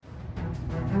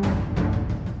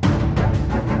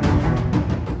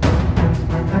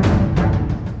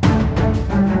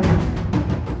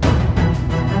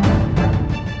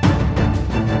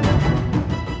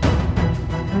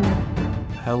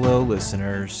Hello,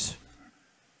 listeners.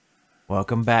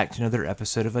 Welcome back to another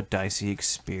episode of A Dicey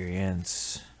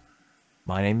Experience.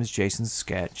 My name is Jason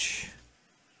Sketch,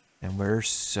 and we're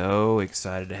so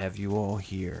excited to have you all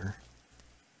here.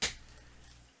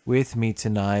 With me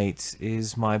tonight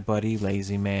is my buddy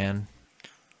Lazy Man.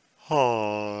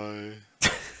 Hi.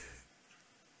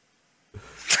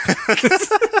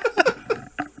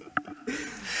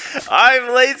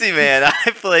 I'm Lazy Man.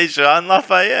 I play Jean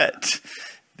Lafayette,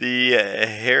 the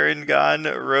Harengon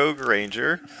Rogue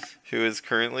Ranger, who is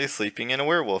currently sleeping in a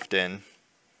werewolf den.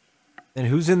 And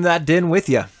who's in that den with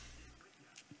you?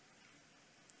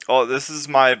 Oh, this is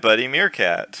my buddy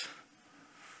Meerkat.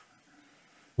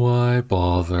 Why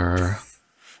bother?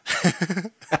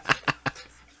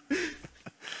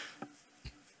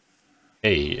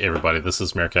 Hey everybody, this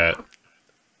is Meerkat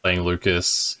playing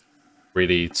Lucas,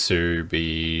 ready to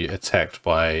be attacked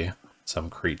by some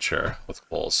creature with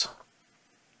claws.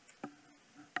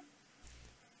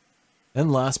 And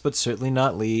last but certainly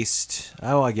not least,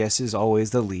 I guess is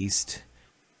always the least,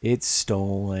 it's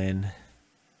Stolen.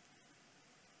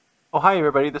 Oh, hi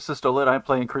everybody, this is Stolen. I'm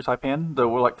playing Crucipan, the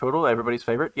Warlock Total, everybody's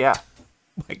favorite. Yeah.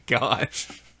 Oh my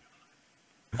gosh.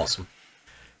 Awesome.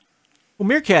 Well,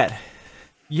 Meerkat,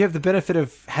 you have the benefit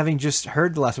of having just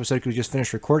heard the last episode because we just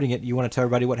finished recording it. You want to tell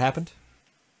everybody what happened?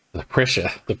 The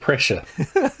pressure.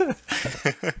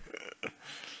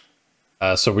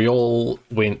 So we all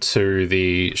went to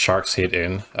the Shark's Head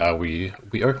Inn. We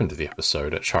opened the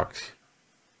episode at Shark's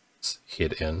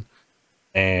Head Inn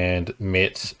and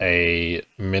met a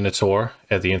Minotaur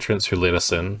at the entrance who let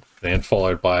us in, then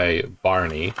followed by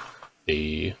Barney,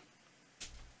 the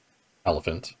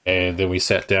elephant. And then we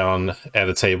sat down at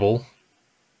a table.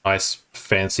 Nice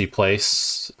fancy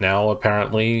place now,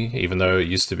 apparently, even though it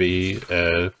used to be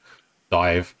a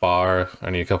dive bar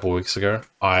only a couple of weeks ago.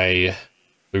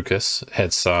 Lucas,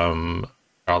 had some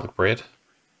garlic bread,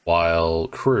 while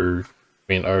Crew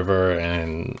went over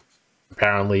and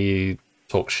apparently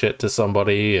talked shit to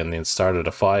somebody and then started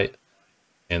a fight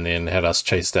and then had us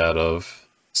chased out of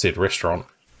said restaurant.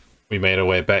 We made our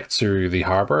way back to the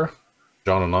harbor,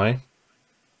 John and I,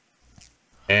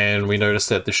 and we noticed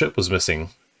that the ship was missing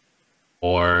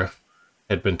or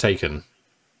had been taken.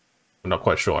 We're not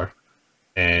quite sure.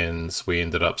 And we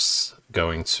ended up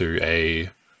going to a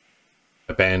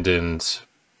abandoned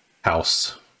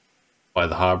house by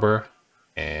the harbor,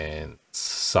 and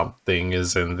something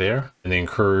is in there. And then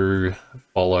Crew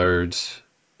followed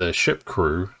the ship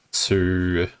crew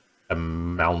to a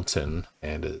mountain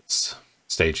and it's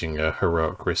staging a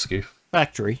heroic rescue.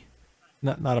 Factory,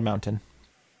 not a mountain.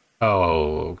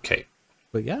 Oh, okay.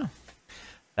 But yeah,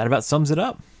 that about sums it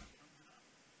up.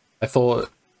 I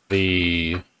thought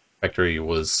the factory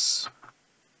was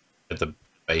at the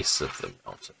base of the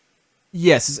mountain.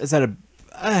 Yes, is that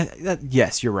a...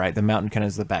 yes, you're right. The mountain kind of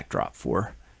is the backdrop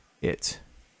for it.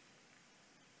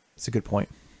 It's a good point.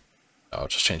 I'll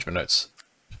just change my notes.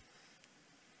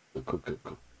 Cool.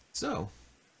 So,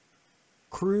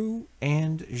 Crew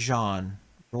and Jean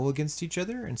roll against each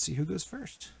other and see who goes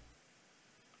first.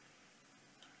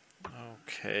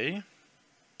 Okay.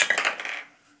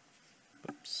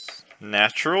 Oops.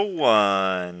 Natural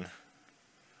 1.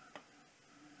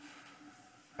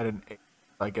 I didn't.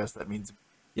 I guess that means.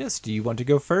 Yes, do you want to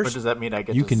go first? What does that mean? I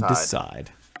get you to can decide.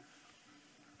 decide.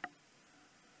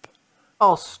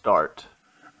 I'll start.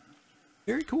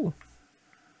 Very cool.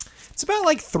 It's about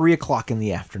like 3 o'clock in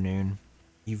the afternoon.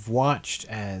 You've watched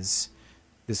as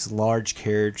this large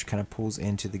carriage kind of pulls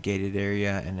into the gated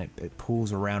area, and it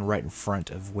pulls around right in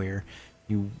front of where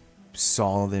you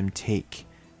saw them take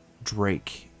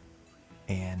Drake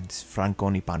and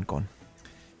Francon y Pancon.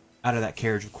 Out of that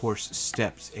carriage, of course,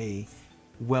 steps a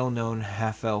well-known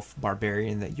half-elf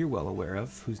barbarian that you're well aware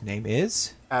of, whose name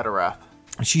is Adarath.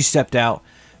 She stepped out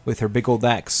with her big old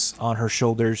axe on her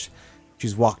shoulders.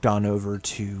 She's walked on over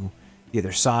to the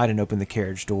other side and opened the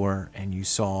carriage door, and you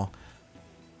saw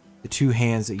the two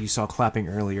hands that you saw clapping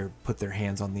earlier put their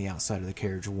hands on the outside of the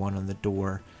carriage, one on the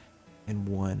door and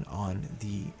one on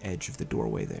the edge of the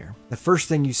doorway there. The first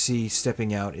thing you see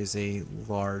stepping out is a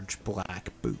large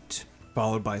black boot,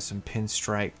 followed by some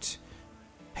pinstriped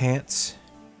pants,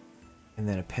 and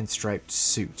then a pinstriped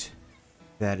suit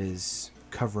that is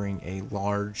covering a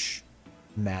large,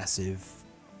 massive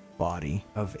body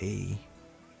of a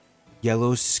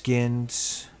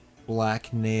yellow-skinned,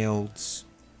 black-nailed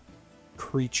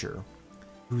creature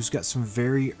who's got some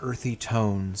very earthy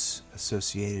tones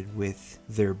associated with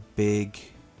their big,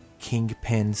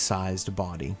 kingpin-sized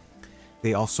body.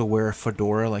 They also wear a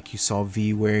fedora like you saw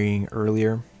V wearing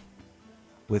earlier,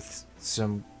 with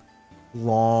some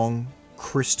long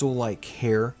crystal-like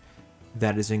hair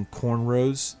that is in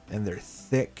cornrows, and they're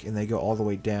thick, and they go all the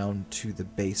way down to the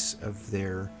base of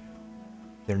their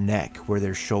neck, where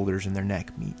their shoulders and their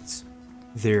neck meets.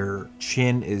 Their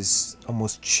chin is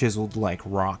almost chiseled like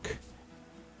rock,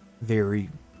 very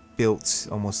built,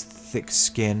 almost thick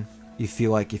skin. You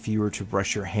feel like if you were to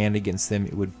brush your hand against them,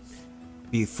 it would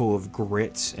be full of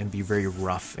grit and be very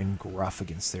rough and gruff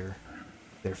against their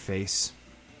face.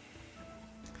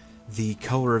 The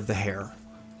color of the hair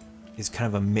is kind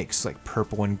of a mix, like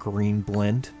purple and green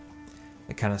blend.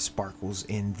 It kind of sparkles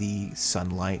in the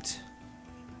sunlight.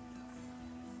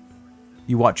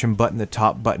 You watch him button the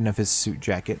top button of his suit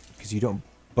jacket, because you don't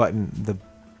button the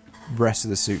rest of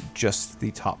the suit, just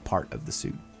the top part of the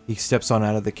suit. He steps on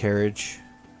out of the carriage.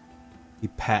 He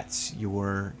pats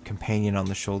your companion on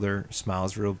the shoulder,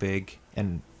 smiles real big,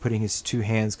 and putting his two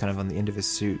hands kind of on the end of his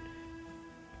suit,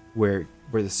 where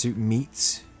the suit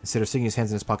meets, instead of sticking his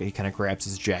hands in his pocket, he kind of grabs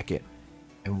his jacket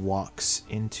and walks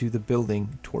into the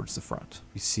building towards the front.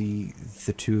 You see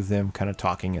the two of them kind of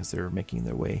talking as they're making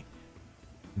their way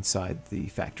inside the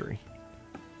factory.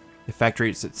 The factory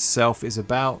itself is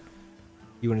about,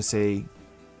 you want to say,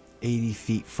 80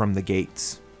 feet from the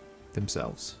gates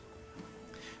themselves.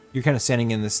 You're kind of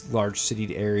standing in this large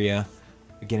city area.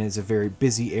 Again, it's a very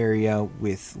busy area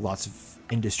with lots of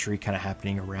industry kind of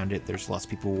happening around it. There's lots of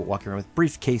people walking around with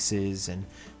briefcases and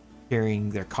carrying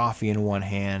their coffee in one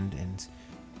hand and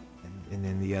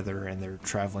in the other, and they're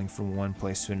traveling from one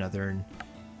place to another. And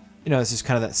this is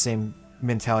kind of that same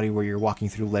mentality where you're walking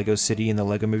through Lego City in the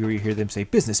Lego movie, where you hear them say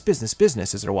business, business,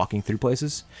 business as they're walking through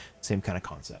places. Same kind of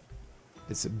concept.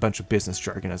 It's a bunch of business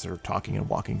jargon as they're talking and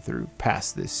walking through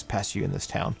past you in this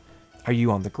town. Are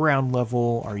you on the ground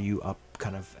level? Are you up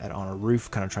kind of on a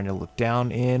roof, kind of trying to look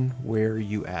down in? Where are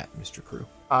you at, Mr. Crew?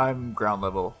 I'm ground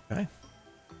level. Okay.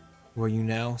 Where you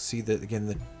now see that, again,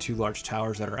 the two large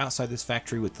towers that are outside this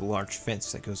factory with the large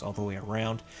fence that goes all the way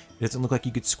around. It doesn't look like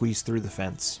you could squeeze through the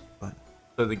fence, but...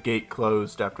 So the gate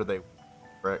closed after they...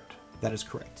 Correct? That is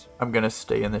correct. I'm going to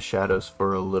stay in the shadows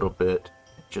for a little bit.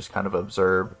 Just kind of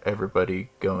observe everybody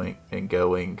going and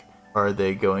going. Are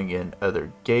they going in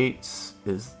other gates?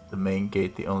 Is the main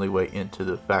gate the only way into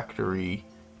the factory?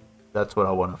 That's what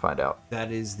I want to find out.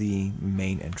 That is the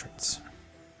main entrance.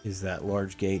 Is that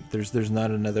large gate. There's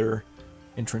not another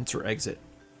entrance or exit.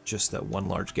 Just that one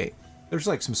large gate. There's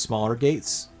like some smaller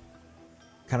gates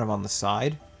kind of on the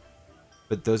side,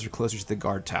 but those are closer to the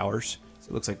guard towers. So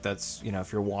it looks like that's,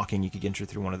 if you're walking, you could enter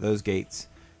through one of those gates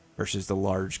versus the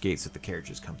large gates that the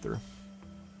carriages come through.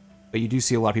 But you do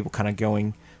see a lot of people kind of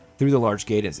going through the large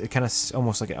gate. It kind of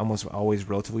almost always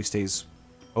relatively stays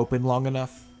open long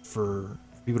enough for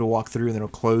people to walk through, and then it'll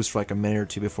close for like a minute or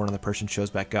two before another person shows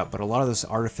back up. But a lot of those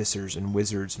artificers and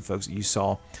wizards and folks that you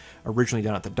saw originally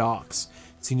down at the docks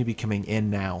seem to be coming in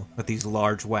now with these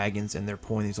large wagons, and they're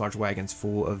pulling these large wagons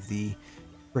full of the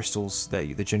crystals,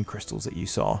 the gin crystals that you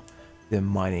saw them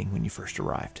mining when you first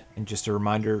arrived. And just a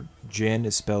reminder, gin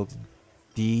is spelled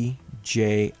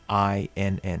DJINN.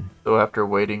 So after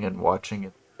waiting and watching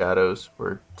in the shadows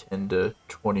for 10 to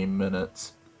 20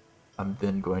 minutes, I'm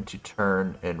then going to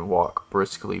turn and walk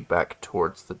briskly back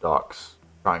towards the docks,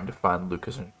 trying to find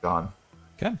Lucas and John.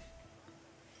 Okay.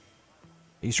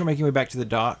 You start making your way back to the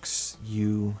docks.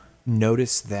 You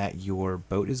notice that your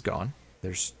boat is gone.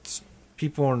 There's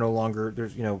people are no longer,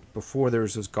 before there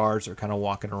was those guards that are kind of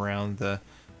walking around the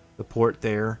port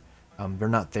there. They're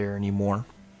not there anymore.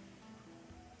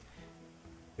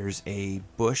 There's a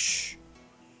bush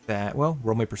that,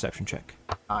 roll me a perception check.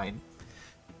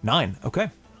 9, okay.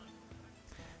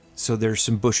 So there's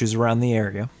some bushes around the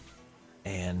area,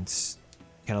 and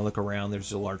kind of look around.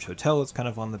 There's a large hotel that's kind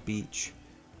of on the beach.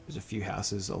 There's a few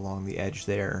houses along the edge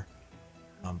there,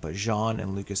 but Jean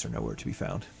and Lucas are nowhere to be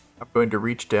found. I'm going to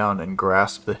reach down and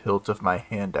grasp the hilt of my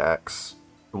hand axe,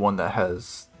 the one that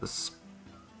has this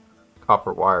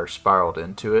copper wire spiraled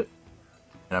into it,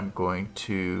 and I'm going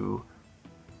to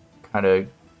kind of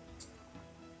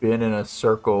spin in a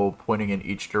circle pointing in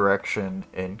each direction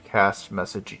and cast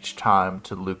message each time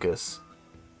to Lucas.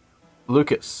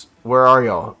 Lucas, where are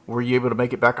y'all? Were you able to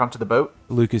make it back onto the boat?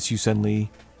 Lucas, you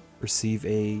suddenly receive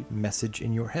a message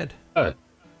in your head.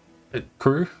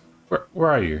 Crew? Where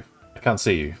are you? I can't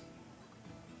see you.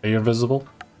 Are you invisible?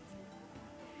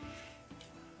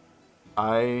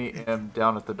 I am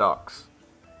down at the docks.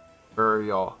 Where are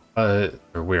y'all?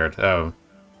 Weird.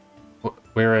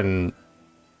 We're in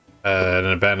an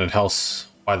abandoned house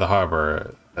by the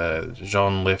harbor.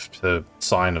 Jean left a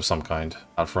sign of some kind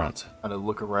out front. Kind of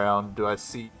look around. Do I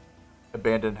see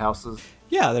abandoned houses?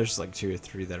 Yeah, there's like 2 or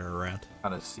 3 that are around.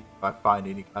 Kind of see if I find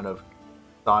any kind of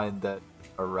sign that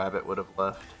a rabbit would have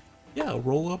left. Yeah,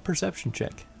 roll a perception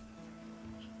check.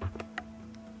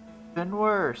 Been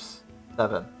worse.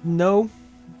 7. No,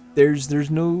 there's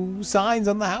no signs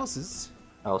on the houses.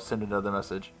 I'll send another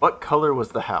message. What color was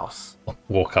the house?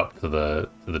 Walk up to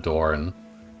the door and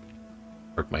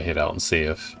poke my head out and see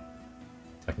if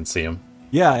I can see him.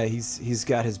 Yeah, he's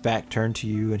got his back turned to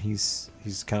you, and he's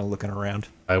kind of looking around.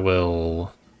 I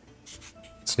will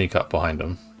sneak up behind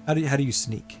him. How do you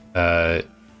sneak?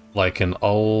 Like an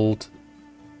old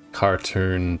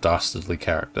cartoon dastardly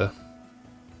character.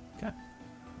 Okay.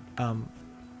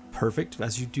 Perfect.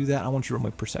 As you do that, I want you to roll my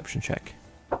perception check.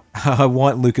 I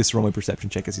want Lucas to roll my perception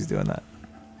check as he's doing that.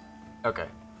 Okay.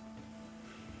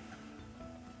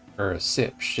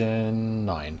 Perception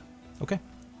 9. Okay.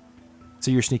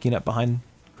 So you're sneaking up behind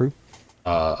crew?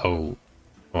 I'm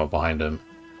up behind him.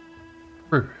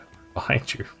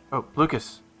 Behind you. Oh,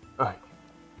 Lucas. Oh,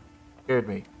 scared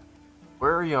me.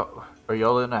 Where are y'all? Are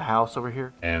y'all in a house over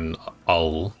here? And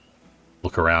I'll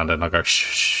look around and I'll go,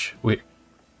 shh, we're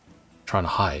trying to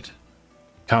hide.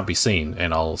 Can't be seen,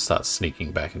 and I'll start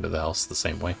sneaking back into the house the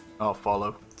same way. I'll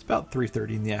follow. It's about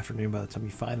 3:30 in the afternoon by the time you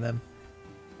find them.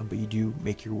 But you do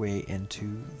make your way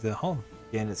into the home.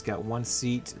 Again, it's got one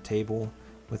seat, a table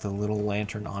with a little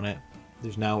lantern on it.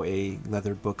 There's now a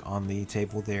leather book on the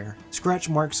table there. Scratch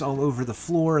marks all over the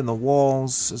floor and the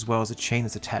walls, as well as a chain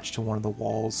that's attached to one of the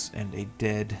walls, and a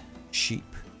dead sheep.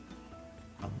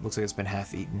 Looks like it's been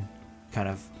half eaten, kind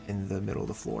of in the middle of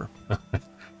the floor.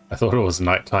 I thought it was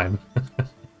nighttime.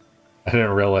 I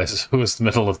didn't realize it was the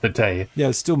middle of the day. Yeah,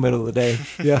 it's still middle of the day.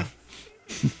 Yeah.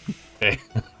 Okay.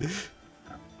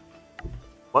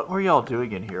 What were y'all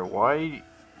doing in here? Why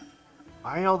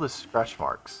all the scratch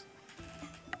marks?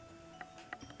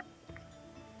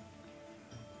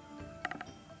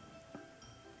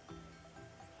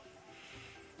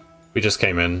 We just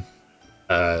came in.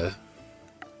 There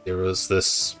was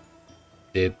this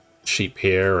dead sheep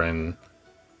here and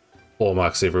claw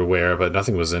marks everywhere, but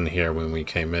nothing was in here when we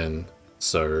came in.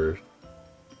 So,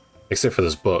 except for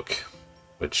this book,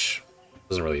 which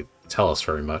doesn't really tell us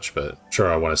very much, but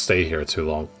sure, I want to stay here too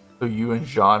long. So you and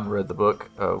Jean read the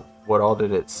book. What all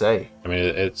did it say? I mean,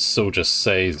 it still just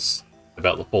says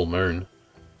about the full moon.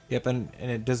 Yep, and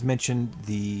it does mention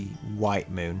the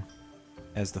white moon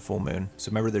as the full moon. So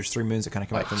remember, there's 3 moons that kind of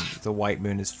come back. The white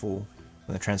moon is full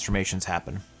when the transformations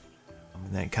happen.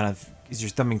 And then it kind of, as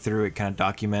you're thumbing through, it kind of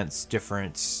documents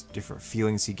different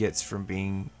feelings he gets from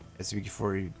being,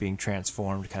 before being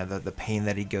transformed, kind of the pain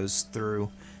that he goes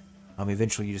through.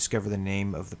 Eventually, you discover the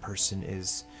name of the person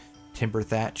is Timber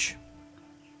Thatch.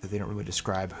 They don't really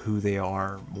describe who they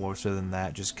are more so than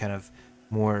that, just kind of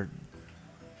more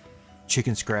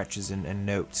chicken scratches and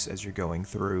notes as you're going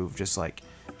through, just like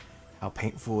how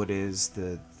painful it is,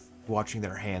 the watching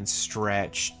their hands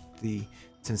stretch, the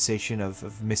sensation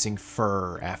of missing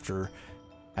fur after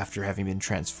having been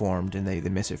transformed, and they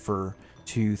miss it for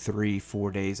 2, 3,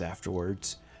 4 days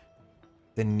afterwards.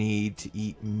 The need to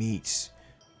eat meat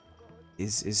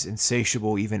is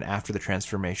insatiable even after the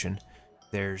transformation.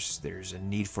 There's a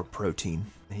need for protein.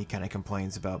 And he kind of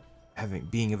complains about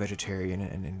being a vegetarian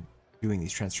and doing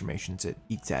these transformations. It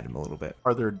eats at him a little bit.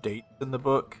 Are there dates in the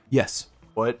book? Yes.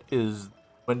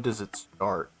 When does it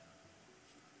start?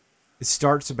 It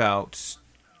starts about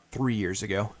 3 years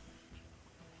ago.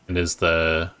 And is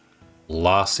the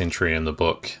last entry in the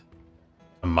book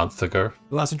a month ago?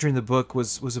 The last entry in the book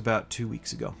was about 2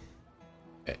 weeks ago.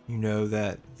 Okay. You know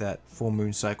that full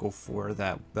moon cycle for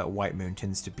that white moon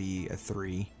tends to be a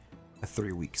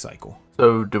 3-week cycle.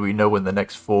 So do we know when the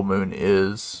next full moon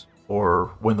is,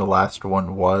 or when the last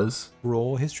one was?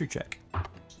 Roll a history check.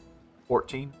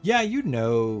 14? Yeah, you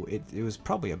know it was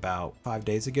probably about 5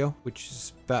 days ago, which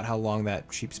is about how long that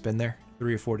sheep's been there.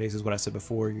 3 or 4 days is what I said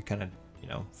before. You kind of,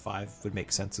 5 would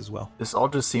make sense as well. This all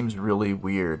just seems really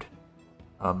weird.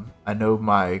 I know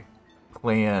my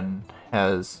clan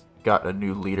has got a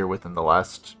new leader within the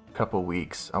last couple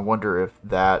weeks. I wonder if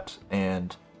that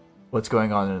and what's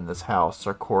going on in this house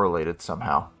are correlated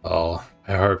somehow. Oh,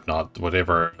 I hope not.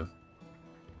 Whatever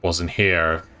wasn't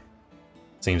here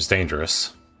seems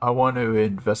dangerous. I want to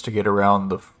investigate around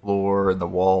the floor and the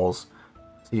walls,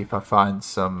 see if I find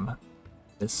some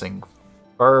missing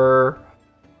fur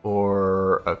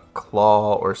or a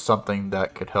claw or something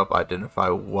that could help identify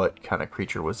what kind of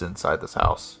creature was inside this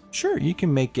house. Sure, you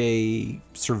can make a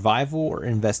survival or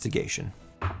investigation.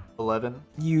 11.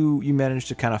 You managed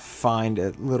to kind of find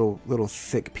a little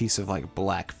thick piece of like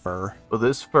black fur. Well,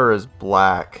 this fur is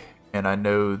black, and I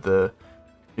know the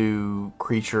new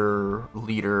creature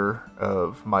leader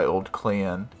of my old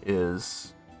clan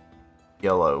is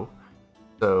yellow.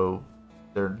 So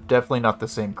they're definitely not the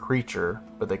same creature,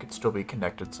 but they could still be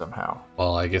connected somehow.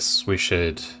 Well, I guess we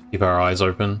should keep our eyes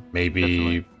open. Maybe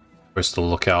Definitely. Supposed to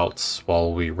look out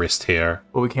while we rest here.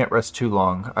 Well, we can't rest too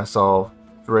long. I saw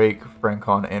Drake,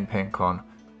 Francon, and Pancon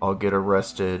all get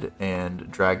arrested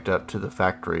and dragged up to the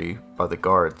factory by the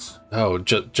guards. Oh,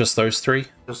 just those three?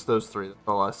 Just those three. That's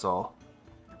all I saw.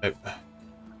 Oh,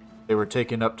 They were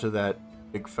taken up to that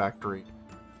big factory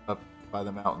up by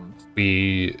the mountains.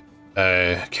 we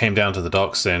came down to the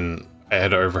docks and I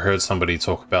had overheard somebody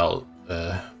talk about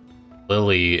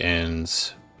Lily and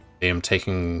them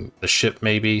taking the ship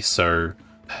maybe, so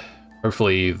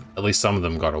hopefully at least some of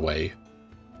them got away,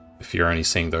 if you're only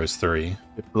seeing those three.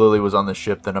 If Lily was on the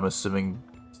ship, then I'm assuming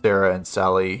Sarah and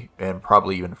Sally and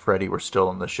probably even Freddy were still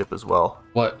on the ship as well.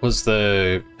 What was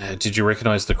the... did you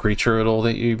recognize the creature at all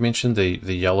that you mentioned? The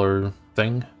yellow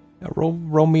thing? Now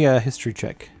roll me a history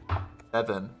check.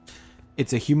 7.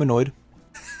 It's a humanoid.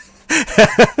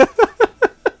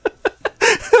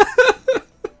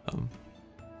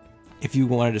 If you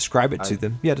want to describe it to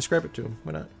them, yeah, describe it to them.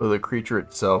 Why not? Well, the creature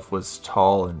itself was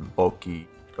tall and bulky,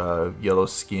 yellow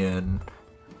skin,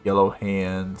 yellow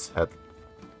hands, had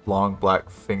long black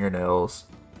fingernails,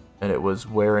 and it was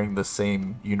wearing the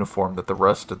same uniform that the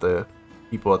rest of the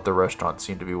people at the restaurant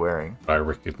seemed to be wearing. I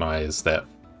recognize that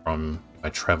from my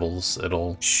travels at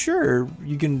all. Sure,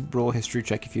 you can roll a history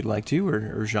check if you'd like to,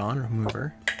 or Jean, or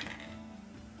whomever.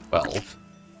 12.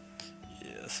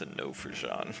 Yes, and no for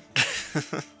Jean.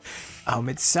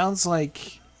 It sounds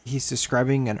like he's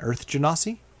describing an Earth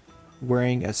Genasi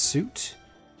wearing a suit,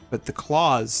 but the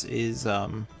claws is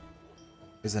an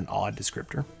odd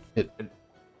descriptor.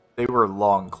 They were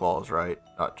long claws, right?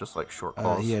 Not just like short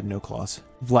claws. He had no claws.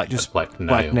 Just black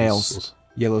nails,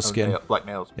 yellow Oh, skin. black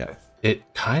nails. Yeah. Okay.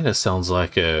 It kind of sounds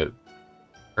like a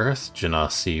Earth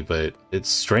Genasi, but it's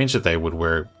strange that they would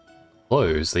wear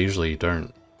clothes. They usually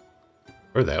don't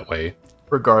go that way.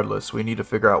 Regardless, we need to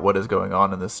figure out what is going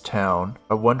on in this town.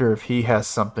 I wonder if he has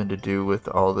something to do with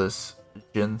all this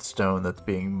gemstone that's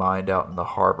being mined out in the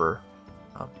harbor.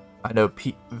 I know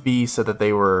V said that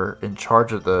they were in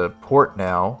charge of the port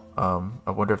now.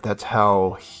 I wonder if that's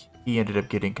how he ended up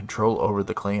getting control over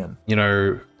the clan. You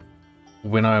know,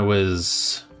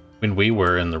 when we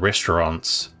were in the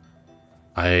restaurants,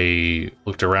 I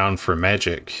looked around for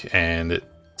magic and it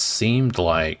seemed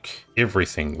like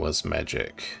everything was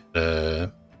magic.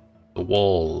 The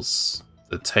walls,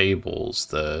 the tables,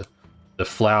 the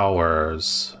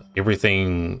flowers,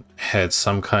 everything had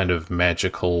some kind of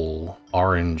magical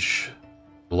orange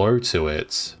glow to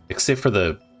it, except for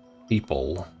the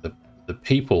people. The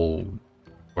people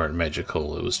weren't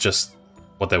magical. It was just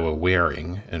what they were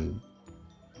wearing and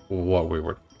what we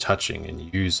were touching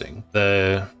and using.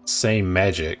 The same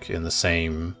magic and the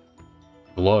same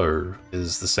glow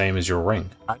is the same as your ring.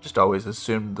 I just always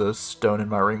assumed the stone in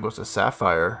my ring was a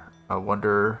sapphire. I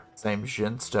wonder, same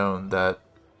gemstone that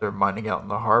they're mining out in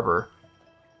the harbor.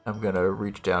 I'm gonna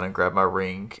reach down and grab my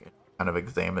ring and kind of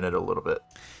examine it a little bit.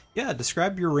 Yeah,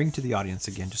 describe your ring to the audience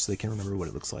again, just so they can remember what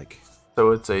it looks like.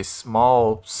 So it's a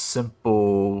small,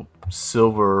 simple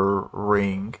silver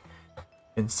ring.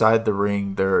 Inside the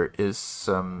ring there is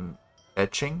some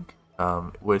etching.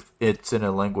 It's in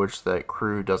a language that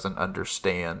crew doesn't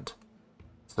understand,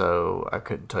 so I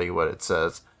couldn't tell you what it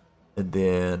says. And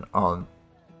then on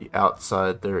the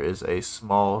outside there is a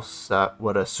small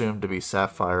what I assume to be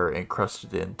sapphire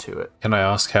encrusted into it. Can I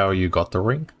ask how you got the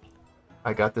ring?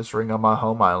 I got this ring on my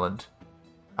home island.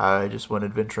 I just went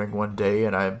adventuring one day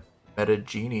and I met a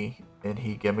genie and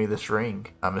he gave me this ring.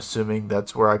 I'm assuming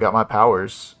that's where I got my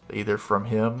powers, either from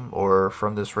him or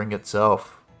from this ring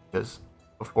itself, because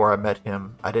before I met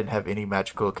him, I didn't have any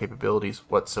magical capabilities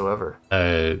whatsoever.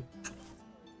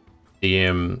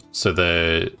 DM, so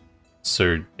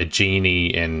a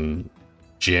genie and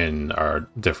Jinn are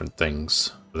different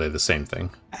things. Are they the same thing?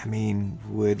 I mean,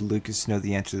 would Lucas know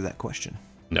the answer to that question?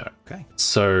 No. Okay.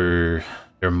 So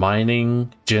you're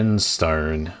mining Jinn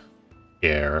stone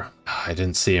here. I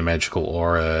didn't see a magical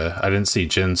aura. I didn't see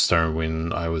Jinn stone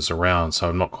when I was around, so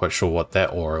I'm not quite sure what that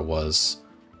aura was.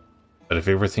 But if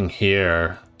everything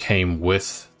here came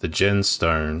with the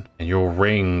gemstone and your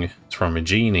ring is from a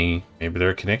genie, maybe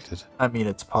they're connected. I mean,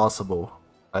 it's possible.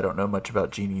 I don't know much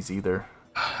about genies either,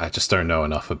 I just don't know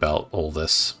enough about all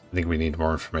this. I think we need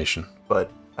more information. but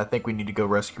I think we need to go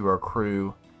rescue our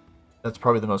crew. That's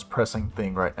probably the most pressing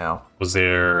thing right now.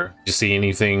 Did you see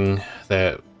anything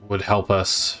that would help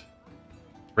us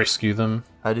rescue them?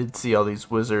 I did see all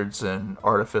these wizards and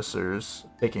artificers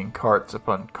taking carts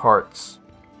upon carts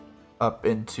up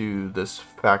into this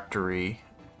factory,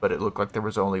 but it looked like there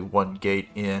was only one gate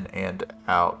in and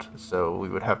out, so we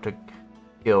would have to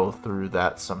kill through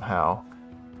that somehow.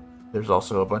 There's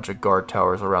also a bunch of guard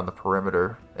towers around the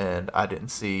perimeter, and I didn't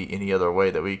see any other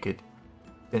way that we could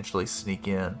potentially sneak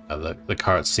in. The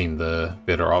carts seem the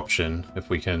better option if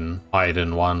we can hide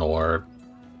in one or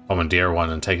commandeer one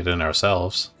and take it in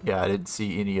ourselves. Yeah, I didn't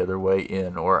see any other way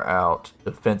in or out.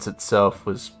 The fence itself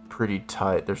was pretty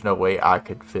tight. There's no way I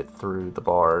could fit through the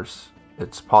bars.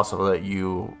 It's possible that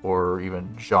you or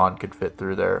even Jean could fit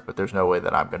through there, but there's no way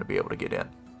that I'm going to be able to get in.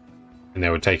 And they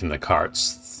were taking the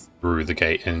carts through the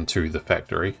gate into the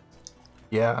factory.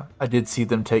 Yeah, I did see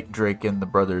them take Drake and the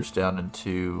brothers down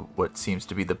into what seems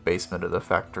to be the basement of the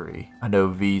factory. I know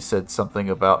V said something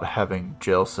about having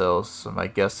jail cells, so my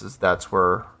guess is that's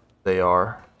where they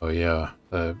are. Oh yeah.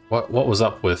 What was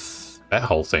up with that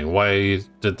whole thing? Why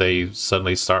did they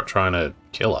suddenly start trying to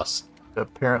kill us?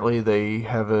 Apparently they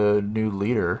have a new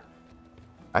leader.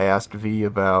 I asked V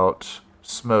about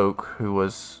Smoke, who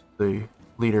was the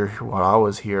leader while I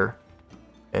was here,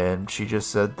 and she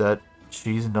just said that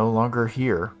she's no longer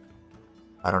here.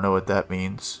 I don't know what that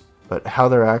means. But how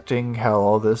they're acting, how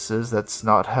all this is, that's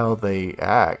not how they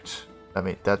act. I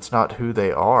mean, that's not who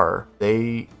they are.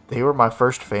 They were my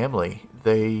first family.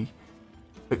 They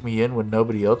took me in when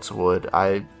nobody else would.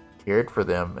 I cared for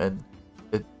them, and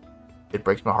it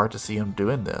breaks my heart to see them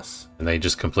doing this. And they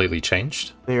just completely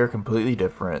changed? They are completely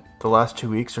different. The last 2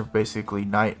 weeks are basically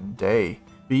night and day.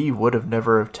 B would have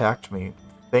never attacked me.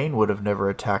 Thane would have never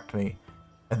attacked me.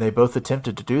 And they both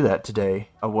attempted to do that today.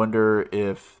 I wonder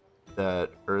if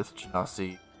that Earth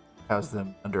Genasi has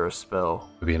them under a spell.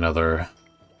 Maybe another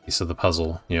piece of the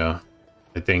puzzle, yeah.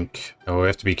 I think we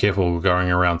have to be careful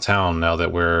going around town now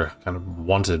that we're kind of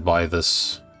wanted by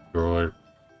this, your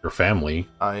family.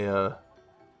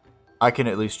 I can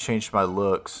at least change my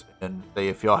looks and say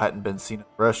if y'all hadn't been seen at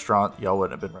the restaurant, y'all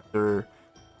wouldn't have been right there.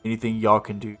 Anything y'all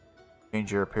can do to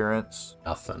change your appearance?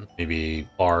 Nothing. Maybe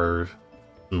borrow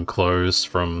some clothes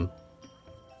from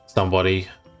somebody.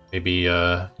 Maybe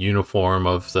a uniform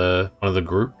of one of the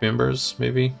group members,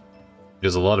 maybe.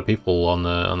 There's a lot of people on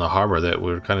the harbor that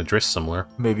were kind of dressed similar.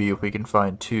 Maybe if we can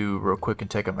find two real quick and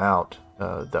take them out,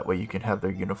 that way you can have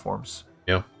their uniforms.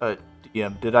 Yeah.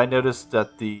 DM, did I notice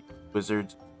that the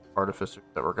wizards, artificers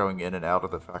that were going in and out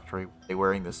of the factory, were they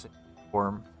wearing the same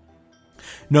uniform?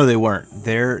 No, they weren't.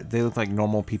 They look like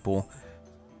normal people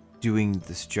doing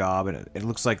this job, and it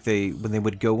looks like when they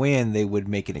would go in, they would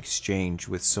make an exchange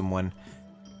with someone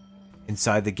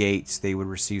inside the gates. They would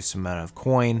receive some amount of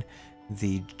coin.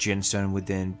 The gemstone would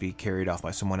then be carried off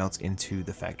by someone else into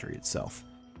the factory itself.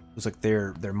 It looks like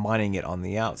they're mining it on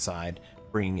the outside,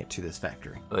 bringing it to this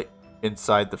factory. Like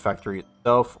inside the factory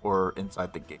itself or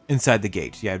inside the gate? Inside the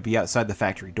gate. Yeah, it'd be outside the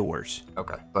factory doors.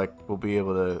 Okay. Like we'll be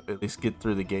able to at least get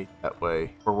through the gate that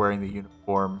way. We're wearing the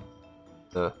uniform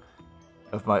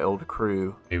of my old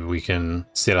crew. Maybe we can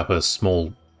set up a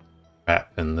small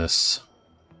trap in this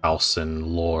house and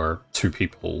lure 2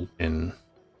 people in,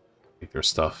 take their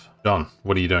stuff. John,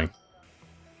 what are you doing?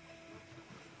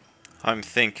 I'm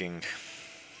thinking.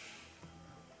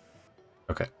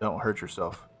 Okay. Don't hurt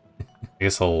yourself. I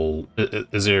guess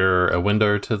is there a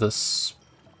window to this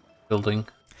building?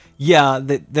 Yeah,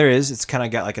 there is. It's kind of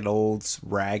got like an old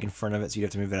rag in front of it, so you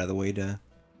have to move it out of the way to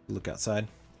look outside.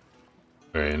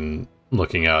 And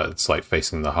looking out, it's like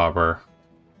facing the harbor.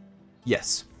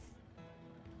 Yes.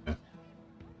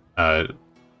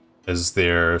 Is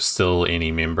there still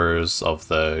any members of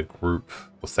the group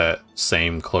with that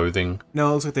same clothing? No,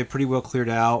 it looks like they pretty well cleared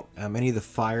out. Any of the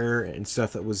fire and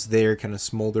stuff that was there kind of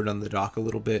smoldered on the dock a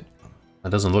little bit. It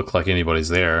doesn't look like anybody's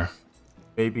there.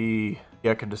 Maybe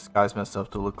I can disguise myself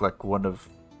to look like one of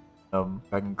them.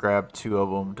 I can grab 2 of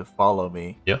them to follow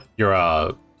me. Yeah,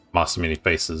 you're Master Many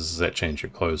Faces. Does that change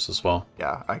your clothes as well?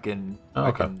 Yeah, I can. Oh,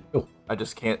 okay. Cool. I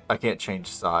just can't. I can't change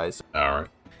size. All right.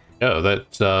 Yeah,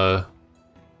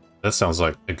 that sounds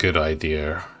like a good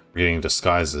idea. Getting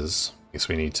disguises. I guess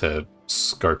we need to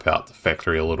scope out the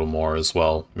factory a little more as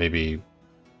well. Maybe we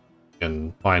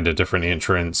can find a different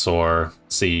entrance or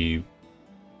see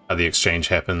how the exchange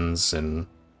happens and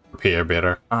prepare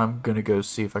better. I'm gonna go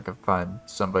see if I can find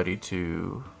somebody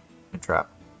to entrap.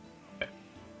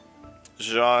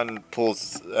 Jean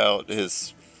pulls out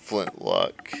his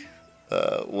flintlock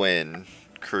when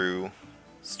crew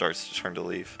starts to turn to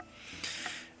leave.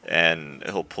 And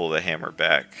he'll pull the hammer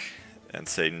back and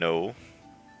say, "No,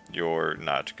 you're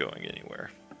not going anywhere."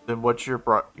 Then what's your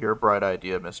bright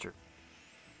idea, mister?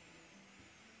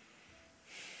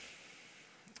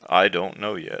 I don't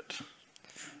know yet.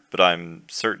 But I'm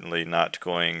certainly not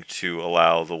going to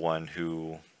allow the one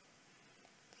who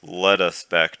led us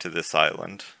back to this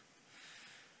island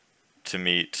to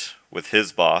meet with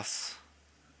his boss,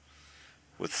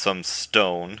 with some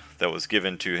stone that was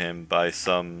given to him by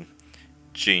some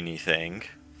genie thing,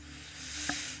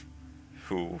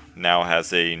 who now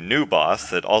has a new boss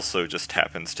that also just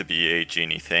happens to be a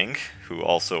genie thing, who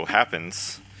also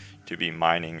happens to be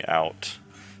mining out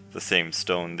the same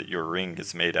stone that your ring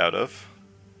is made out of.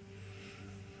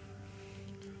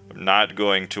 I'm not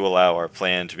going to allow our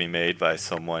plan to be made by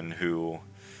someone who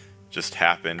just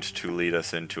happened to lead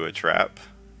us into a trap,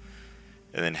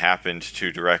 and then happened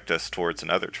to direct us towards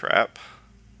another trap.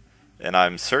 And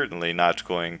I'm certainly not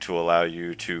going to allow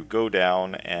you to go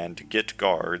down and get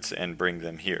guards and bring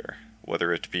them here,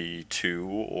 whether it be 2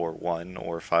 or 1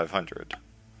 or 500.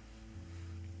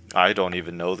 I don't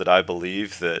even know that I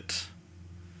believe that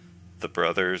the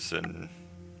brothers and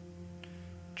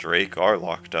Drake are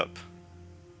locked up.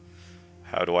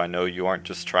 How do I know you aren't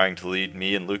just trying to lead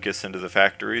me and Lucas into the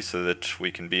factory so that we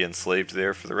can be enslaved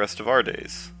there for the rest of our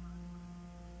days?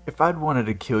 If I'd wanted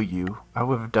to kill you, I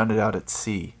would have done it out at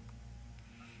sea.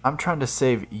 I'm trying to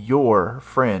save your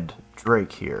friend,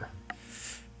 Drake, here.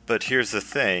 But here's the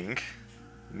thing.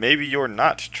 Maybe you're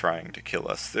not trying to kill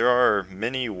us. There are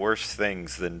many worse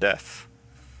things than death.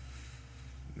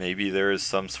 Maybe there is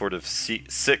some sort of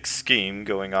sick scheme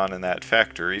going on in that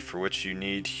factory for which you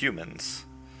need humans.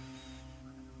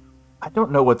 I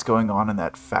don't know what's going on in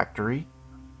that factory.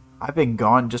 I've been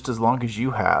gone just as long as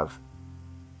you have.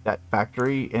 That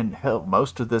factory, and hell,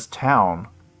 most of this town,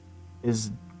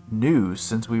 is new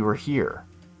since we were here.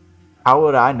 How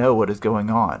would I know what is going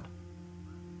on?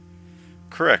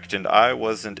 Correct, and I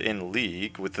wasn't in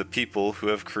league with the people who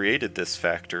have created this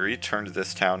factory, turned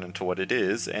this town into what it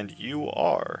is, and you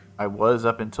are. I was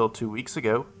up until 2 weeks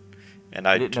ago. And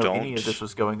I didn't know any of this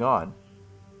was going on.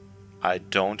 I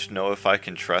don't know if I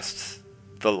can trust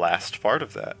the last part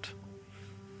of that.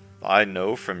 I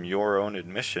know from your own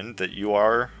admission that you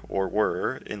are, or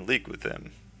were, in league with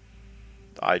them.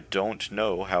 I don't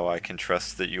know how I can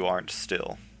trust that you aren't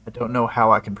still. I don't know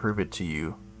how I can prove it to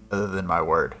you, other than my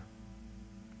word.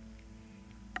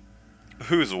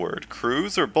 Whose word?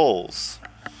 Crew's or Bull's?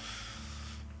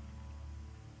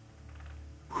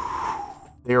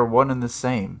 They are one and the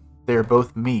same. They are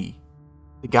both me.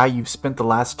 The guy you've spent the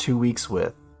last 2 weeks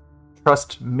with.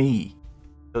 Trust me.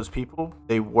 Those people,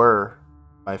 they were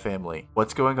my family.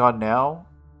 What's going on now?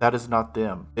 That is not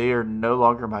them. They are no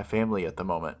longer my family at the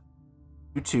moment.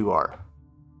 You two are.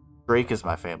 Drake is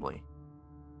my family.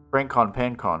 Francon,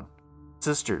 Pancon.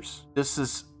 Sisters. This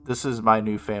is my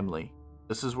new family.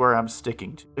 This is where I'm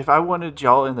sticking to. If I wanted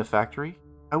y'all in the factory,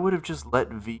 I would have just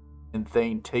let V and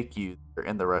Thane take you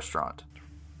in the restaurant.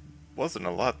 Wasn't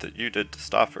a lot that you did to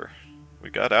stop her. We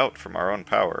got out from our own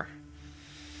power.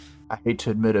 I hate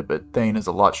to admit it, but Thane is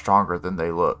a lot stronger than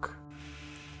they look.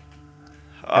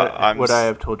 Would I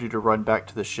have told you to run back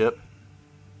to the ship?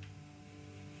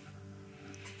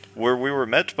 Where we were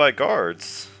met by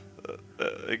guards.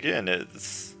 Again,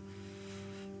 it's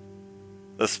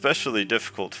especially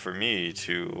difficult for me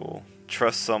to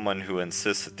trust someone who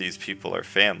insists that these people are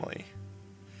family.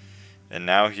 And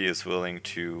now he is willing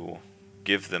to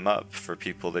give them up for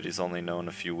people that he's only known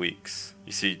a few weeks.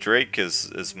 You see, Drake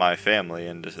is my family,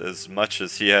 and as much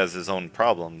as he has his own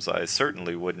problems, I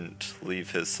certainly wouldn't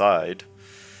leave his side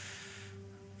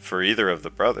for either of the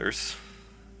brothers.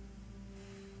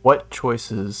 What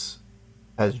choices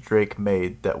has Drake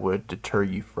made that would deter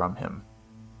you from him?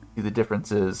 See, the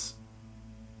difference is,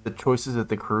 the choices that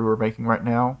the crew are making right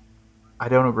now, I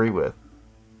don't agree with.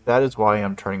 That is why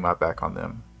I'm turning my back on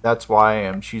them. That's why I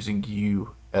am choosing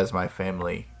you as my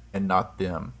family and not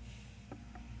them.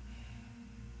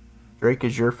 Drake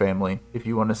is your family. If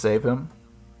you want to save him,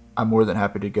 I'm more than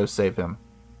happy to go save him.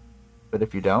 But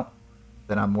if you don't,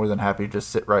 then I'm more than happy to just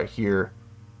sit right here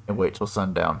and wait till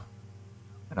sundown.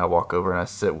 And I walk over and I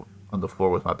sit on the floor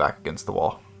with my back against the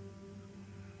wall.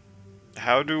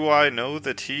 How do I know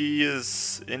that he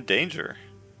is in danger?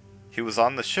 He was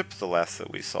on the ship the last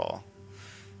that we saw.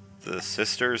 The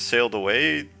sisters sailed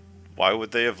away. Why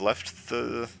would they have left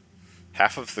the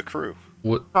half of the crew?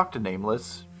 What? Talk to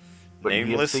Nameless.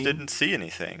 Nameless didn't see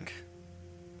anything.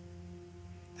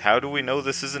 How do we know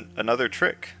this isn't another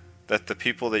trick? That the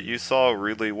people that you saw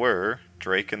really were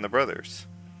Drake and the brothers?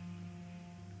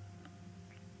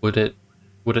 Would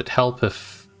it help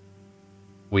if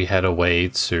we had a way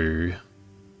to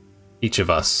each of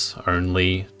us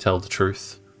only tell the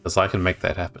truth? Because I can make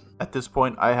that happen. At this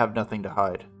point, I have nothing to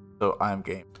hide, so I'm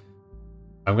game.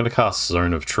 I'm going to cast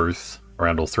Zone of Truth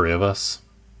around all three of us.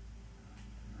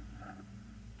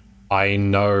 I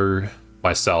know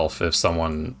myself if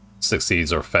someone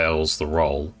succeeds or fails the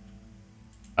roll.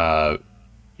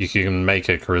 You can make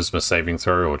a charisma saving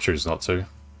throw or choose not to.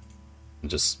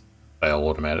 And just fail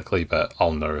automatically, but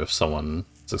I'll know if someone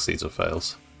succeeds or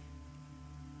fails.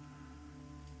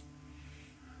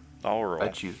 I'll roll.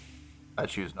 I I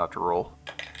choose not to roll.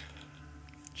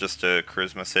 Just a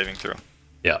charisma saving throw.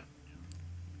 Yeah.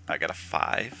 I got a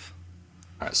 5.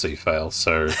 Alright, so you fail.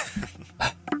 So,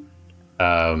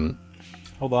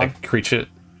 Hold a on. creature.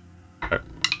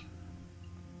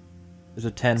 There's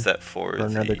a 10 Is that for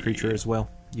another the- creature as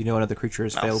well. You know another creature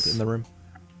has failed Mouse. in the room.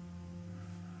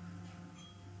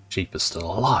 Sheep is still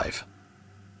alive.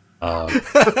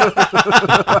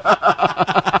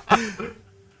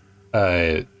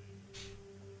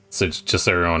 So just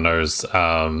so everyone knows,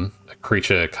 a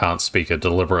creature can't speak a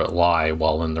deliberate lie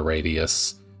while in the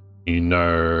radius. You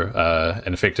know,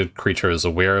 an affected creature is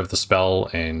aware of the spell,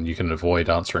 and you can avoid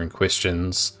answering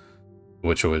questions,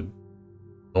 which would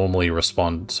normally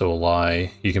respond to a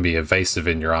lie. You can be evasive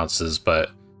in your answers,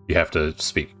 but you have to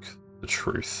speak the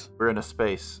truth. We're in a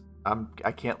space.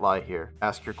 I can't lie here.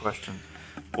 Ask your question.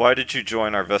 Why did you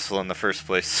join our vessel in the first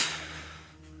place?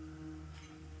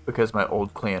 Because my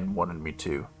old clan wanted me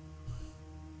to.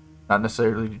 Not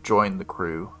necessarily to join the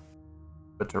crew,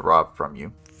 but to rob from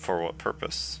you. For what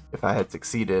purpose? If I had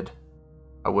succeeded,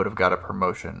 I would have got a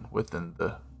promotion within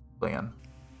the clan.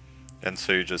 And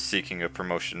so you're just seeking a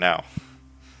promotion now?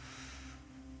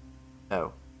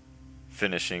 No.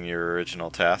 Finishing your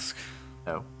original task?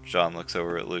 No. John looks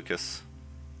over at Lucas,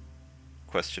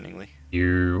 questioningly.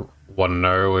 You want to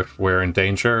know if we're in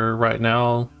danger right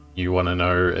now? You want to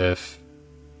know if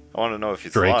I want to know if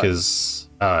he's Drake lying. is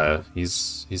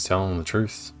he's telling the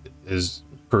truth.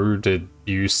 Did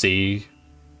you see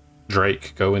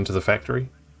Drake go into the factory?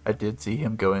 I did see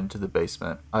him go into the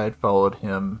basement. I had followed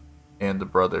him and the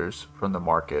brothers from the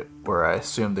market, where I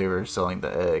assumed they were selling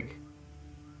the egg.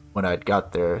 When I'd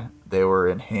got there, they were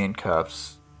in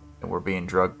handcuffs and were being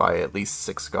drugged by at least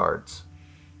 6 guards.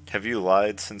 Have you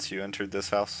lied since you entered this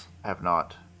house? I have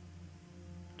not.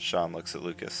 Sean looks at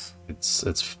Lucas.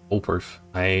 It's foolproof.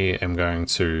 I am going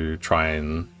to try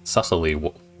and subtly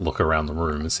look around the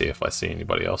room and see if I see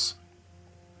anybody else.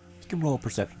 You can roll a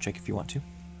perception check if you want to.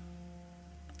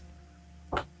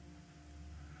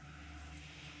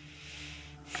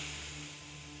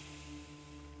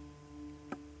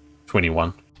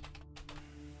 $21.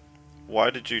 Why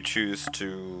did you choose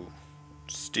to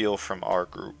steal from our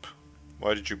group?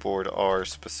 Why did you board our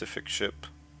specific ship?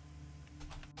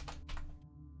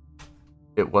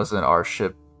 It wasn't our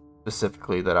ship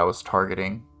specifically that I was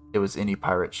targeting. It was any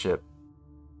pirate ship.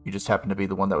 You just happened to be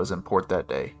the one that was in port that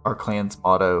day. Our clan's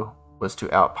motto was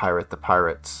to out-pirate the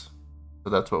pirates. So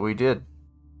that's what we did.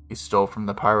 We stole from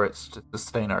the pirates to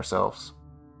sustain ourselves.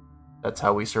 That's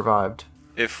how we survived.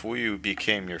 If we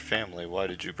became your family, why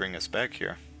did you bring us back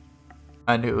here?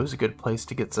 I knew it was a good place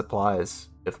to get supplies,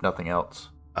 if nothing else.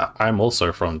 I'm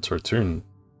also from Tortune,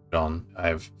 John. I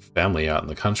have family out in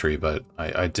the country, but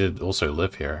I did also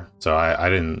live here. So I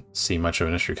didn't see much of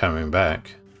an issue coming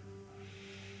back.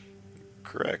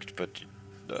 Correct, but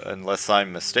unless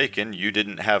I'm mistaken, you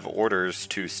didn't have orders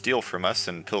to steal from us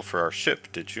and pilfer our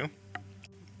ship, did you?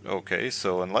 Okay,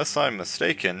 so unless I'm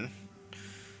mistaken,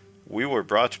 we were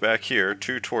brought back here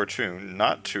to Tortune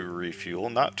not to refuel,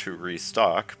 not to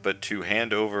restock, but to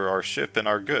hand over our ship and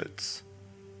our goods,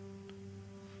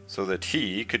 so that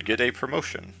he could get a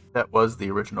promotion. That was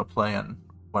the original plan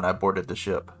when I boarded the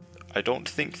ship. I don't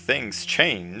think things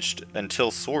changed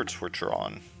until swords were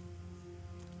drawn.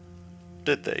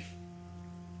 Did they?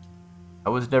 I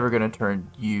was never going to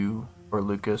turn you or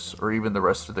Lucas or even the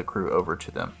rest of the crew over to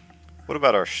them. What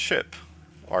about our ship?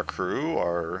 Our crew?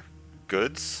 Our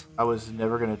goods? I was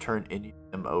never going to turn any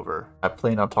of them over. I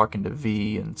planned on talking to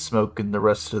V and Smoke and the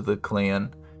rest of the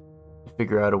clan to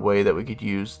figure out a way that we could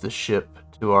use the ship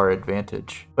to our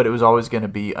advantage. But it was always going to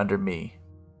be under me,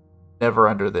 never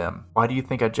under them. Why do you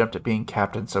think I jumped at being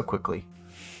captain so quickly?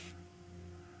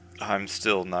 I'm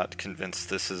still not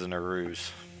convinced this isn't a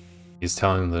ruse. He's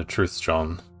telling the truth,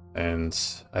 John, and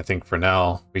I think for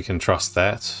now we can trust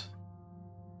that.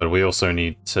 But we also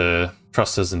need to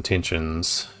trust his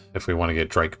intentions if we want to get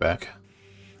Drake back.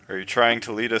 Are you trying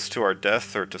to lead us to our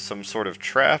death or to some sort of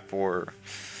trap or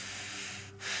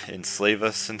enslave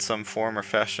us in some form or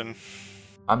fashion?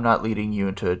 I'm not leading you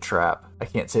into a trap. I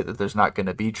can't say that there's not going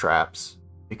to be traps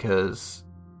because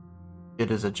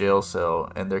it is a jail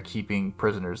cell and they're keeping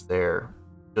prisoners there,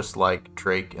 just like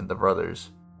Drake and the brothers.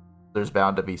 There's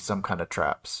bound to be some kind of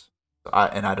traps.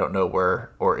 I don't know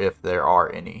where or if there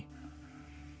are any.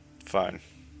 Fine.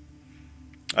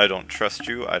 I don't trust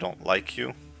you. I don't like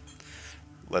you.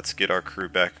 Let's get our crew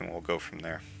back and we'll go from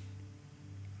there.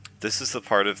 This is the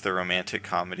part of the romantic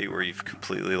comedy where you've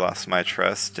completely lost my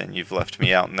trust and you've left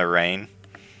me out in the rain.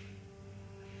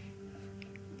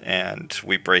 And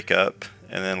we break up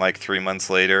And then like 3 months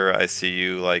later, I see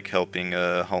you like helping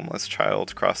a homeless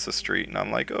child cross the street, and I'm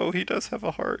like, oh, he does have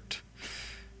a heart.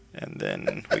 And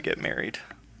then we get married.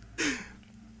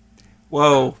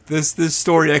 Whoa, this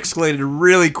story escalated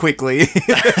really quickly.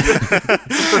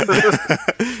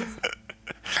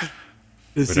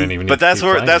 But that's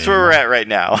where we're at right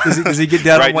now. Does he get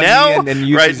down right on one now? knee and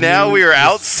use right his now, knee? we are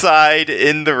outside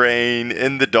in the rain,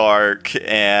 in the dark,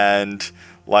 and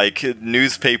like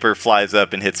newspaper flies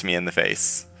up and hits me in the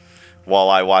face while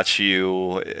I watch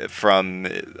you from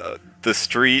the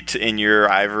street in your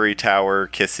ivory tower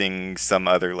kissing some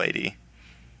other lady.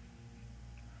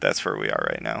 That's where we are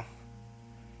right now.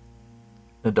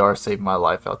 Nadar saved my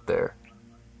life out there,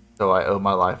 so I owe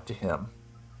my life to him.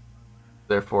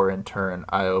 Therefore, in turn,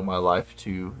 I owe my life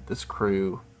to this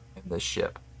crew and this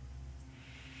ship.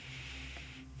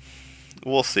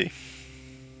 We'll see.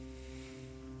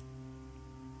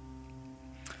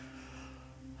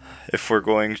 If we're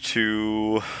going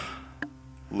to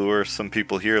lure some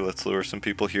people here, let's lure some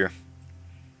people here.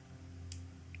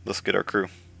 Let's get our crew.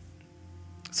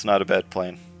 It's not a bad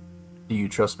plan. Do you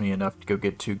trust me enough to go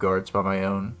get 2 guards by my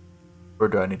own? Or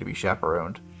do I need to be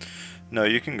chaperoned? No,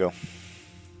 you can go.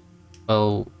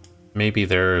 Well, maybe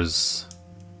there's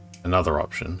another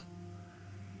option.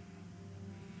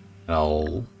 And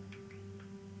I'll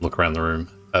look around the room.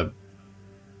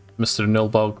 Mr.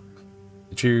 Nilbog,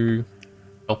 did you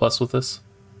help us with this?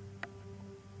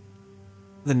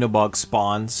 The Nilbog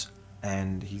spawns,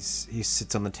 and he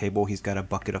sits on the table. He's got a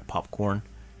bucket of popcorn.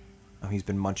 He's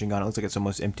been munching on it. Looks like it's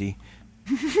almost empty.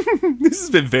 This has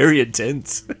been very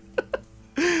intense.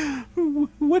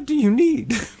 What do you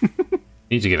need?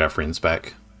 Need to get our friends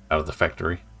back out of the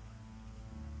factory.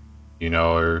 You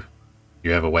know, or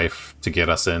you have a way to get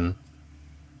us in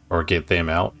or get them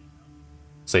out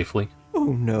safely?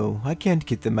 Oh no, I can't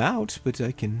get them out, but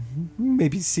I can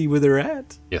maybe see where they're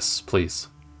at. Yes, please.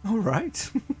 All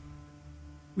right.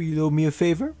 Will you owe me a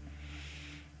favor?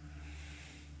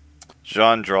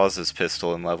 Jean draws his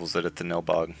pistol and levels it at the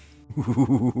Nilbog.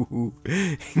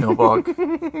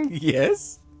 Nilbog,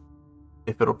 Yes?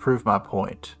 if it'll prove my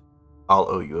point, I'll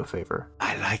owe you a favor.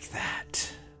 I like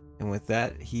that. And with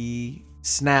that, he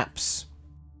snaps.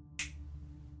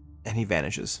 And he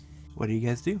vanishes. What do you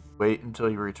guys do? Wait until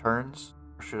he returns,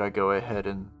 or should I go ahead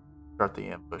and start the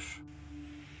ambush?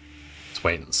 Let's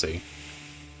wait and see.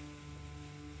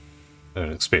 I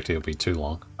don't expect it'll be too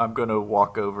long. I'm gonna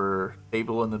walk over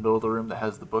table in the middle of the room that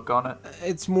has the book on it.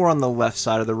 It's more on the left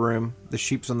side of the room. The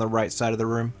sheep's on the right side of the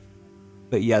room.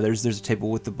 But yeah, there's a table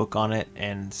with the book on it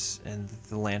and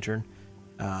the lantern.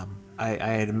 I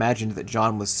had imagined that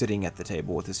John was sitting at the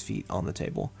table with his feet on the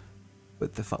table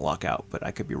with the footlock out, but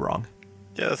I could be wrong.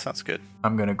 Yeah, that sounds good.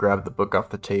 I'm gonna grab the book off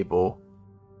the table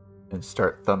and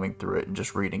start thumbing through it and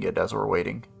just reading it as we're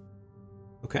waiting.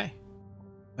 Okay.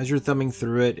 As you're thumbing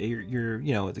through it, you're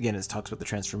you know, again, it talks about the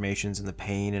transformations and the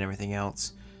pain and everything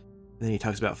else. And then he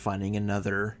talks about finding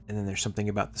another, and then there's something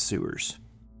about the sewers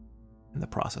in the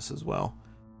process as well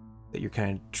that you're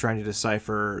kind of trying to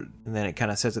decipher. And then it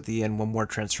kind of says at the end, one more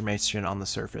transformation on the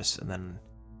surface, and then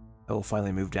it will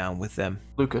finally move down with them.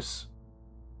 Lucas,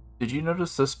 did you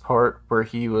notice this part where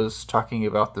he was talking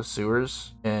about the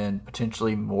sewers and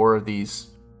potentially more of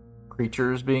these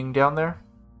creatures being down there?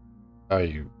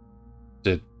 I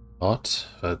did not.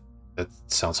 That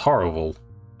sounds horrible.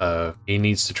 He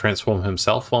needs to transform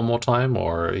himself one more time,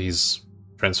 or he's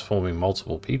transforming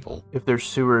multiple people. If there's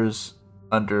sewers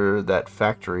under that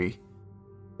factory,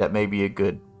 that may be a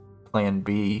good plan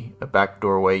B, a back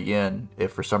doorway in,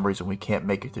 if for some reason we can't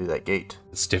make it through that gate.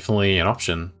 It's definitely an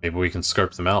option. Maybe we can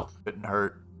scope them out. Couldn't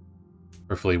hurt.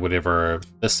 Hopefully whatever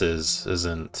this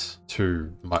isn't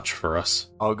too much for us.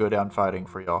 I'll go down fighting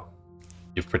for y'all.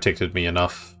 You've protected me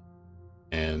enough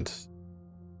and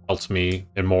helped me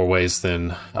in more ways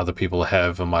than other people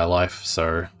have in my life,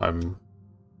 so I'm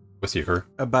with you, crew.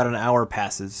 About an hour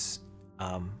passes,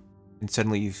 and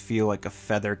suddenly you feel like a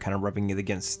feather kind of rubbing it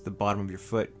against the bottom of your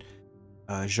foot.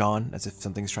 Jean, as if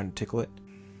something's trying to tickle it.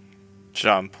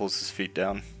 Jean pulls his feet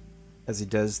down. As he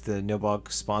does, the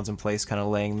Nilbog spawns in place, kind of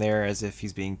laying there as if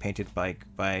he's being painted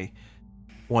by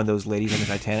one of those ladies on the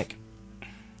Titanic.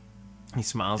 He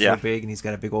smiles real big, and he's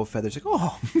got a big old feather. He's like,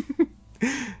 oh,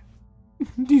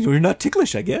 you're not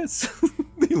ticklish, I guess.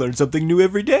 You learn something new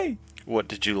every day. What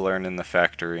did you learn in the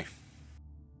factory?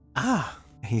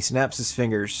 He snaps his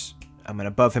fingers. And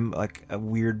above him, like a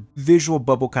weird visual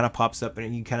bubble kind of pops up,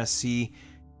 and you kind of see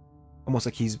almost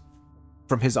like he's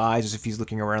from his eyes as if he's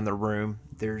looking around the room.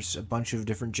 There's a bunch of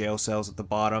different jail cells at the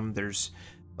bottom. There's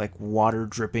like water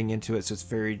dripping into it, so it's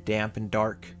very damp and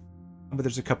dark. But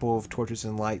there's a couple of torches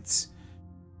and lights.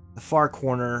 The far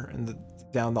corner and the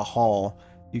down the hall,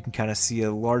 you can kind of see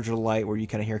a larger light where you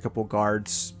kind of hear a couple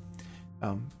guards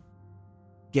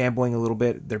gambling a little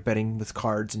bit. They're betting with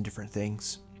cards and different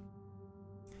things.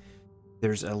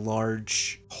 There's a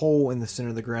large hole in the center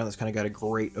of the ground that's kind of got a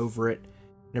grate over it.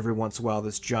 And every once in a while,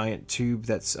 this giant tube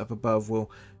that's up above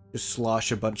will just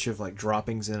slosh a bunch of like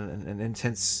droppings and an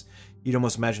intense, you'd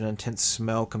almost imagine an intense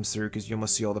smell comes through, because you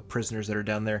almost see all the prisoners that are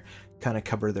down there kind of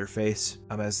cover their face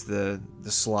as the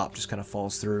slop just kind of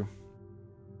falls through.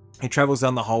 He travels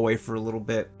down the hallway for a little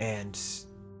bit, and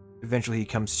eventually he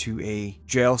comes to a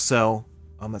jail cell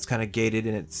that's kind of gated,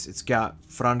 and it's got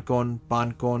Francon,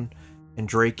 Bancon, and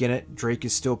Drake in it. Drake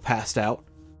is still passed out.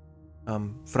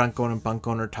 Francon and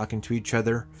Bancon are talking to each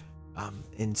other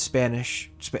in Spanish,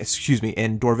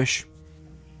 in Dorvish.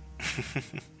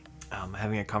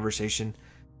 Having a conversation,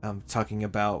 talking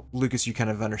about Lucas. You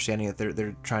kind of understanding that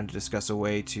they're trying to discuss a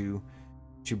way to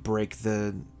break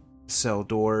the cell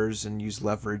doors and use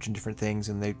leverage and different things.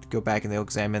 And they go back and they'll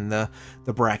examine the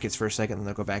brackets for a second, and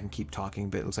they'll go back and keep talking.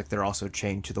 But it looks like they're also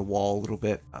chained to the wall a little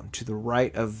bit. To the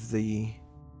right of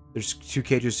there's two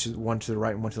cages, one to the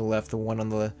right and one to the left. The one on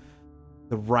the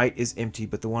right is empty,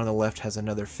 but the one on the left has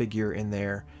another figure in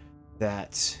there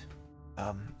that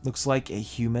looks like a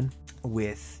human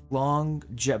with long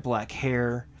jet black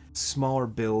hair, smaller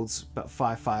builds, about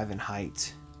 5'5" in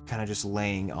height, kind of just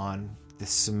laying on this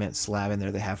cement slab in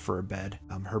there they have for a bed.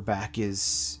 Her back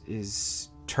is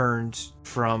turned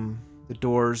from the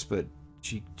doors, but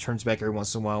she turns back every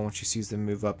once in a while when she sees them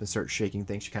move up and start shaking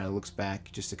things. She kind of looks back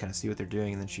just to kind of see what they're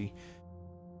doing, and then she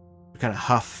kind of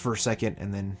huff for a second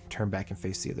and then turn back and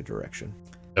face the other direction.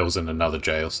 That was in another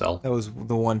jail cell. That was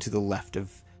the one to the left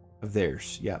of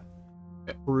theirs. Yep.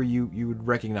 Okay. Where you would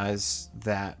recognize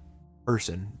that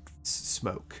person,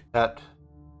 Smoke. That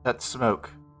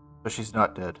Smoke, but she's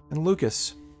not dead. And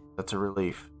Lucas. That's a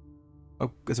relief.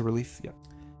 Oh, as a relief? Yep.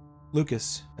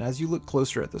 Lucas, and as you look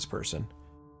closer at this person,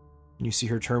 and you see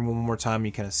her turn one more time,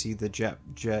 you kind of see the jet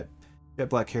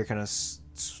black hair kind of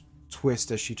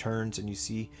twist as she turns, and you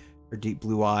see her deep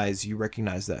blue eyes. You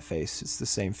recognize that face. It's the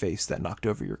same face that knocked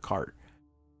over your cart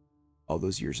all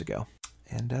those years ago.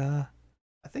 And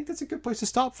I think that's a good place to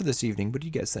stop for this evening. What do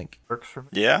you guys think? Works for me.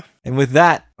 Yeah. And with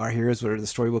that, our heroes, whatever the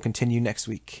story will continue next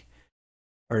week,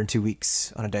 or in 2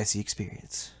 weeks, on a dicey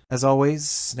experience. As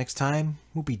always, next time,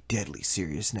 we'll be deadly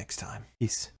serious next time.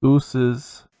 Peace.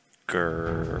 Deuces.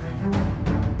 Grr.